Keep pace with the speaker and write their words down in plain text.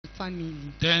family.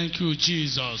 Thank you,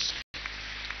 Jesus.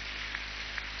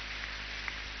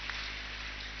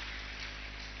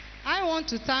 I want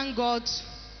to thank God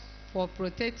for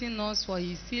protecting us, for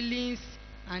his healings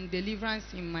and deliverance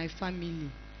in my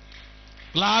family.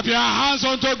 Clap your hands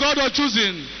unto God of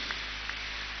choosing.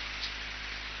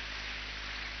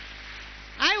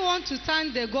 I want to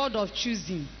thank the God of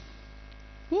choosing,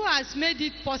 who has made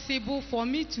it possible for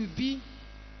me to be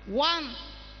one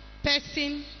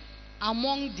person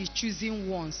among the chosen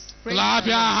ones. Praise Clap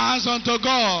the your Lord. hands unto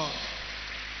God.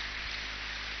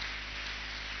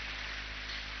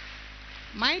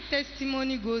 My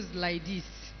testimony goes like this.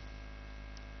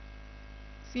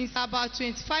 Since about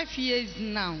 25 years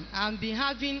now, I've been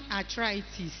having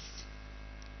arthritis.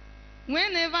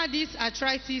 Whenever this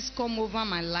arthritis come over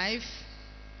my life,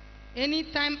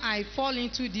 anytime I fall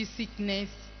into this sickness,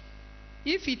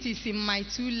 if it is in my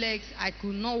two legs, I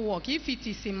could not walk. If it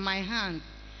is in my hand,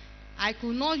 I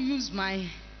could not use my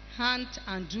hand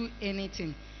and do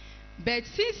anything. But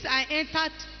since I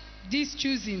entered this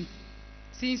choosing,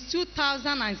 since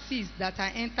 2006 that I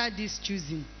entered this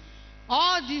choosing,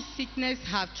 all this sickness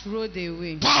have thrown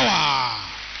away. Power.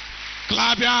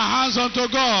 Clap your hands unto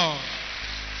God.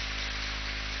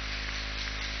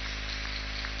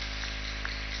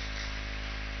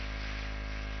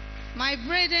 My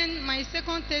brethren, my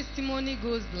second testimony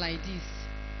goes like this.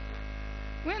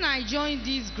 When I joined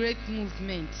this great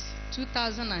movement,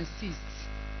 2006,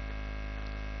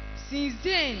 since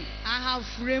then, I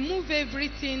have removed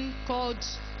everything called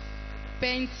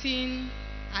painting,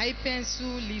 eye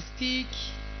pencil, lipstick,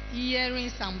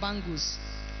 earrings, and bangles.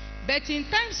 But in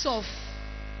terms of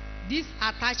this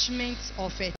attachment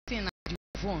of a thing I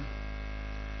move on,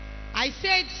 I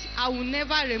said I will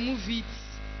never remove it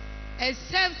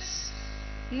except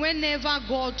whenever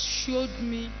God showed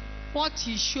me what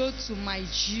he showed to my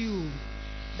Jew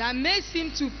that makes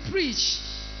him to preach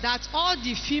that all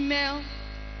the female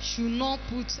should not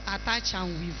put attach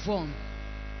and weave on,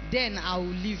 then I will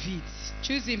leave it.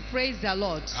 Choosing, praise the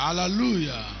Lord.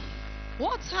 Hallelujah.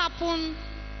 What happened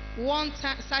one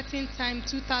certain time,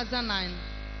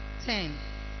 2010,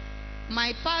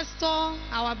 my pastor,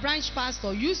 our branch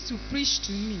pastor, used to preach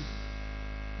to me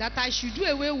that I should do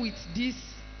away with this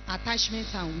attachment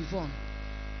and weave on.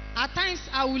 At times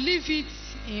I will leave it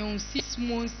in 6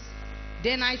 months.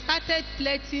 Then I started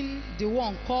plating the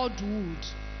one called wood.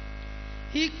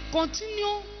 He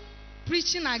continued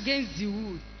preaching against the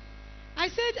wood. I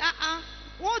said,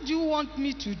 what do you want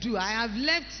me to do? I have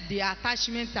left the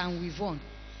attachment and weave on.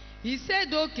 He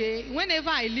said, okay, whenever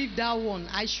I leave that one,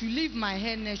 I should leave my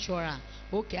hair natural.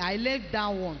 Okay, I left that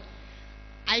one.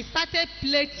 I started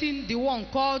plating the one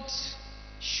called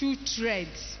shoe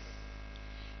threads.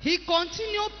 He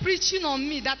continued preaching on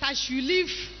me that I should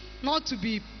leave not to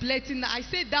be plating. I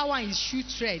said that one is shoe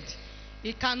thread.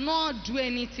 It cannot do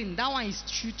anything. That one is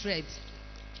shoe thread.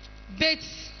 But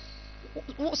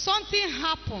something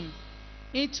happened.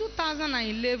 In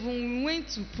 2011, we went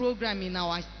to program in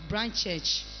our branch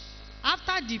church.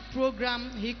 After the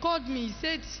program, he called me. He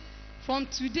said, from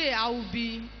today, I will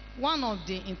be one of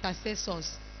the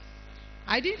intercessors.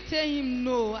 I didn't tell him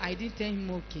no. I didn't tell him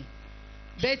okay.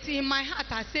 But in my heart,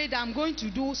 I said, I'm going to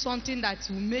do something that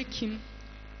will make him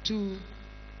to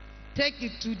take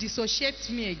it, to dissociate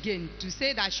me again, to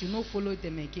say that I should not follow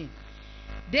them again.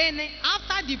 Then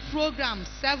after the program,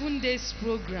 7 days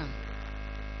program,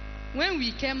 when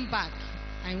we came back,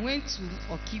 I went to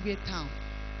Okiwe town.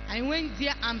 I went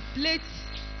there and placed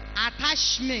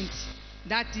attachment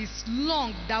that is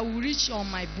long, that will reach on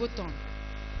my bottom.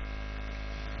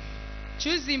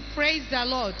 Choosing, praise the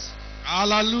Lord.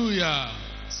 Hallelujah.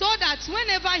 So that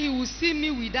whenever he will see me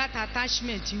with that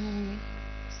attachment, he will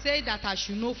say that I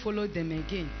should not follow them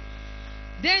again.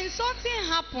 Then something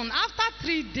happened. After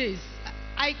 3 days,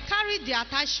 I carried the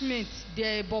attachment,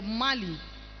 the Bob Marley,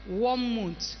 1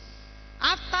 month.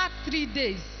 After 3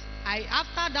 days,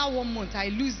 after that 1 month, I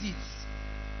lose it.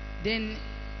 Then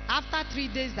after 3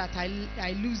 days that I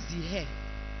lose the hair,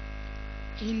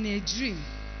 in a dream,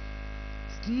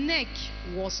 snake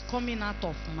was coming out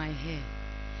of my hair.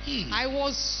 I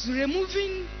was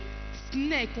removing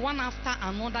snake one after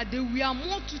another. There were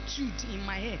multitude in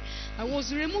my hair. I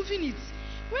was removing it.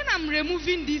 When I'm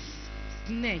removing this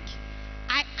snake,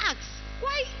 I asked,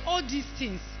 why all these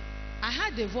things? I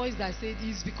heard a voice that said,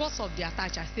 it's because of the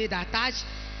attach. I said, attach?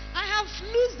 I have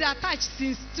lost the attach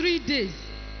since 3 days.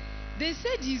 They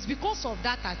said it's because of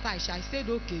that attach. I said,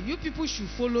 okay, you people should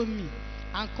follow me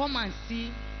and come and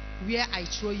see where I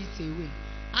throw it away.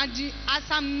 And as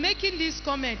I'm making these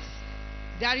comments,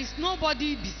 there is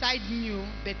nobody beside me,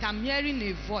 but I'm hearing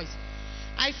a voice.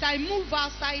 As I move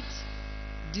outside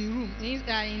the room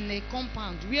in a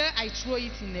compound where I throw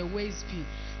it in a waste bin.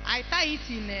 I tie it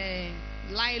in a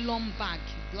nylon bag,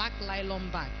 black nylon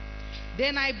bag.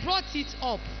 Then I brought it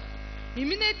up.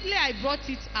 Immediately I brought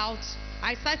it out,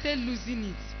 I started losing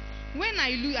it. When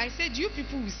I said, you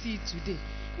people will see it today.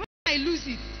 When I lose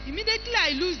it, immediately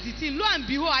I lose the thing. Lo and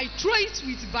behold, I throw it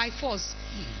with by force.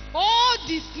 All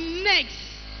the snakes,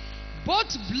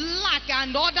 both black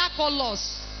and other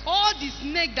colors, all the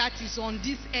snake that is on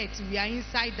this earth, we are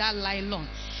inside that nylon.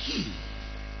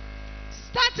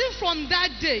 Starting from that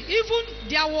day, even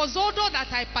there was odor that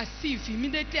I perceived.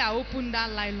 Immediately I opened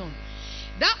that nylon.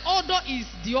 That odor is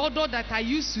the odor that I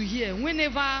used to hear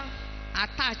whenever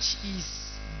attach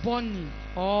is burning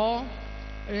or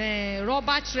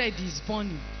rubber thread is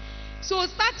burning. So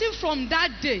starting from that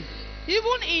day,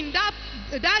 even in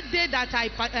that day that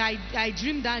I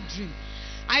dreamed that dream,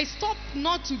 I stopped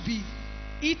not to be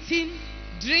eating,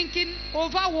 drinking.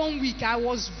 Over 1 week, I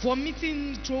was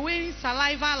vomiting, throwing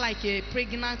saliva like a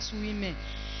pregnant woman.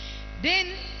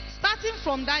 Then, starting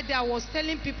from that day, I was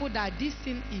telling people that this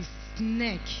thing is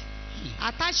snake.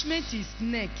 Attachment is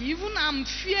snake. Even I'm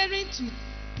fearing to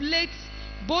plait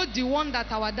both the one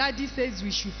that our daddy says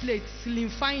we should plait, slim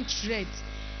fine thread,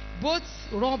 both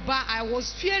rubber. I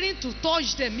was fearing to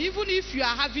touch them. Even if you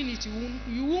are having it,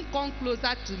 you won't come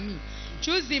closer to me.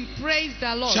 Choosing, praise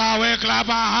the Lord. Shall we clap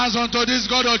our hands unto this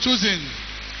God of choosing?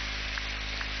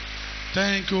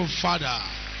 Thank you, Father.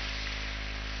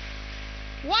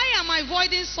 Why am I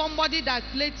avoiding somebody that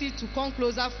plated to come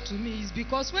closer to me? Is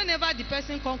because whenever the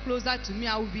person comes closer to me,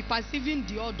 I will be perceiving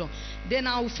the odor. Then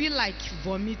I will feel like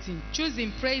vomiting.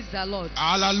 Choosing, praise the Lord.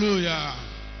 Hallelujah.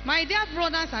 My dear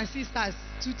brothers and sisters,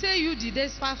 to tell you the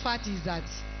desperate fact is that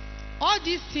all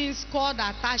these things called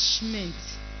attachment,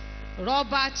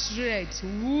 rubber thread,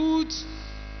 wood,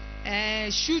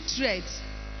 shoe thread,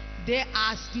 they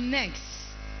are snakes.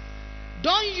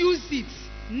 Don't use it.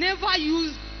 Never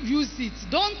use it.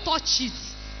 Don't touch it.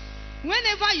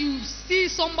 Whenever you see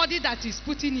somebody that is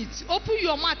putting it, open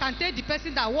your mouth and tell the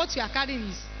person that what you are carrying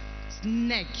is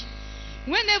snake.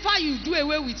 Whenever you do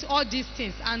away with all these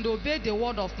things and obey the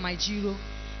word of my Jiro,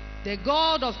 the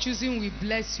God of choosing will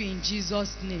bless you in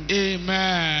Jesus' name.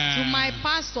 Amen. To my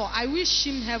pastor, I wish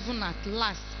him heaven at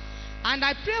last. And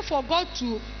I pray for God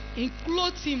to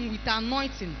enclose him with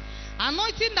anointing.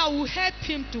 Anointing that will help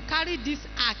him to carry this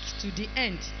ark to the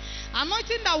end.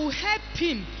 Anointing that will help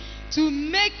him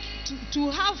to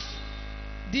have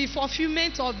the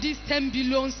fulfillment of these 10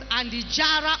 billions and the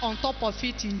jara on top of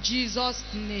it in Jesus'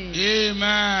 name. Amen.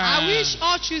 I wish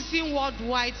all choosing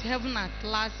worldwide heaven at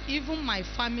last, even my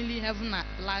family heaven at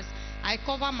last. I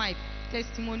cover my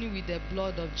testimony with the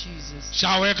blood of Jesus.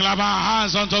 Shall we clap our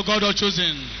hands unto God of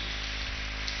choosing?